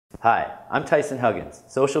Hi, I'm Tyson Huggins,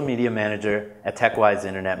 Social Media Manager at Wyse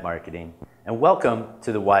Internet Marketing, and welcome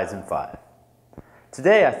to the Wyse in 5.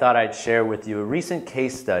 Today I thought I'd share with you a recent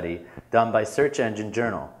case study done by Search Engine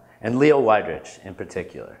Journal, and Leo Weidrich in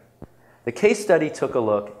particular. The case study took a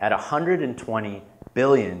look at 120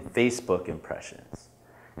 billion Facebook impressions,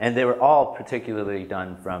 and they were all particularly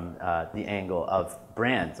done from the angle of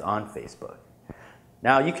brands on Facebook.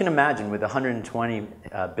 Now you can imagine with 120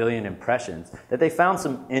 billion impressions that they found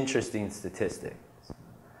some interesting statistics.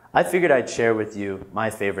 I figured I'd share with you my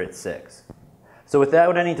favorite 6. So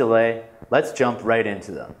without any delay, let's jump right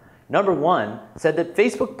into them. Number 1 said that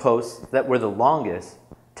Facebook posts that were the longest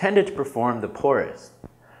tended to perform the poorest,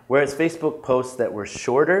 whereas Facebook posts that were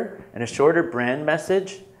shorter and a shorter brand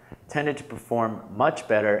message tended to perform much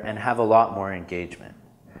better and have a lot more engagement.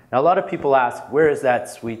 Now a lot of people ask, where is that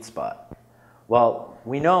sweet spot? Well,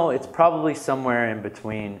 we know it's probably somewhere in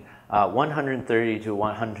between 130 to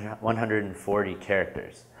 140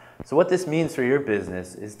 characters. So what this means for your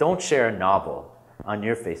business is don't share a novel on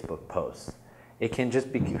your Facebook posts. It can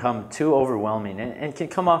just become too overwhelming and can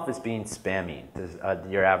come off as being spammy to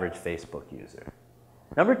your average Facebook user.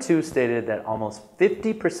 Number 2 stated that almost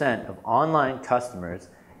 50% of online customers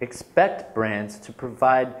expect brands to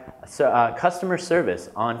provide customer service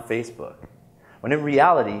on Facebook, when in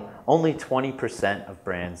reality, only 20% of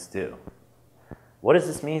brands do. What does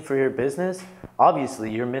this mean for your business? Obviously,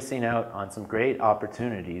 you're missing out on some great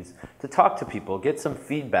opportunities to talk to people, get some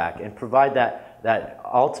feedback, and provide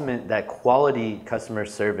that quality customer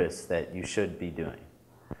service that you should be doing.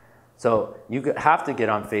 So you have to get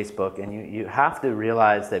on Facebook, and you have to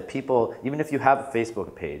realize that people, even if you have a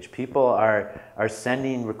Facebook page, people are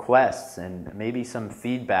sending requests and maybe some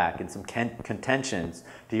feedback and some contentions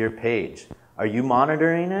to your page. Are you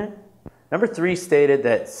monitoring it? Number 3 stated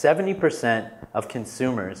that 70% of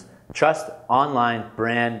consumers trust online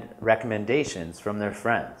brand recommendations from their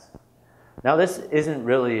friends. Now this isn't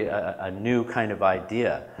really a new kind of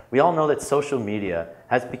idea. We all know that social media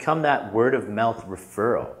has become that word of mouth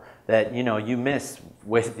referral that you miss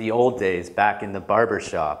with the old days back in the barber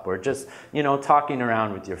shop or just talking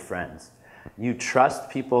around with your friends. You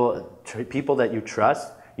trust people that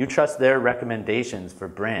you trust their recommendations for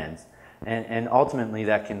brands. And ultimately,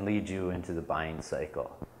 that can lead you into the buying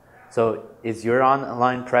cycle. So is your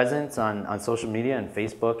online presence on social media and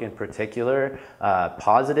Facebook in particular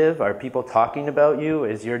positive? Are people talking about you?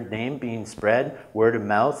 Is your name being spread word of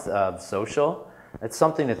mouth of social? That's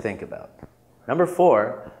something to think about. Number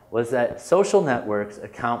 4 was that social networks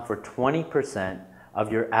account for 20%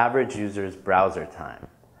 of your average user's browser time.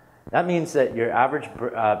 That means that your average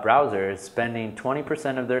browser is spending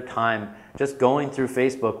 20% of their time just going through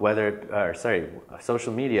Facebook,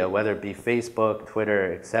 social media, whether it be Facebook,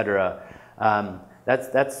 Twitter, etc.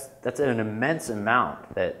 That's an immense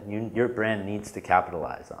amount that your brand needs to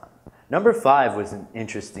capitalize on. Number 5 was an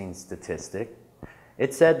interesting statistic.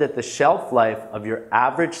 It said that the shelf life of your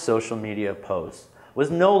average social media post was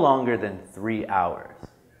no longer than 3 hours.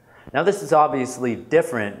 Now this is obviously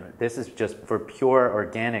different. This is just for pure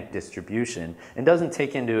organic distribution and doesn't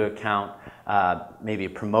take into account maybe a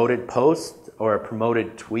promoted post or a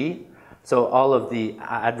promoted tweet. So all of the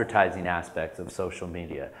advertising aspects of social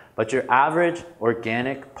media. But your average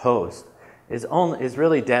organic post is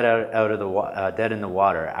really dead in the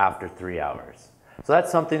water after 3 hours. So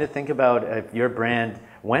that's something to think about if your brand.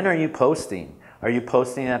 When are you posting? Are you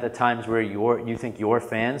posting at the times where you think your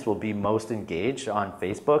fans will be most engaged on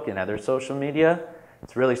Facebook and other social media?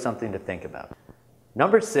 It's really something to think about.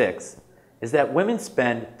 Number 6 is that women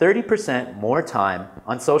spend 30% more time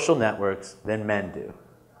on social networks than men do.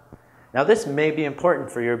 Now this may be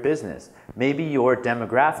important for your business. Maybe your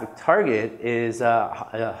demographic target is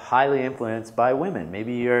highly influenced by women.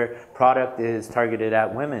 Maybe your product is targeted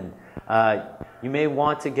at women. You may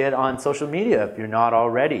want to get on social media if you're not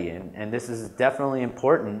already, and this is definitely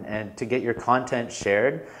important, and to get your content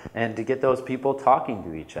shared and to get those people talking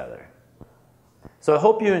to each other. So I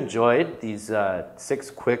hope you enjoyed these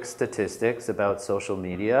 6 quick statistics about social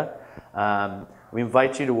media. We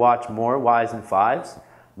invite you to watch more Wyse in 5s.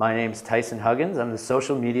 My name's Tyson Huggins. I'm the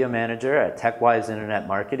Social Media Manager at Wyse Internet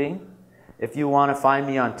Marketing. If you want to find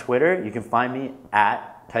me on Twitter, you can find me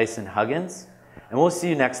at Tyson Huggins. And we'll see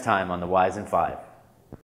you next time on the Wyse in 5.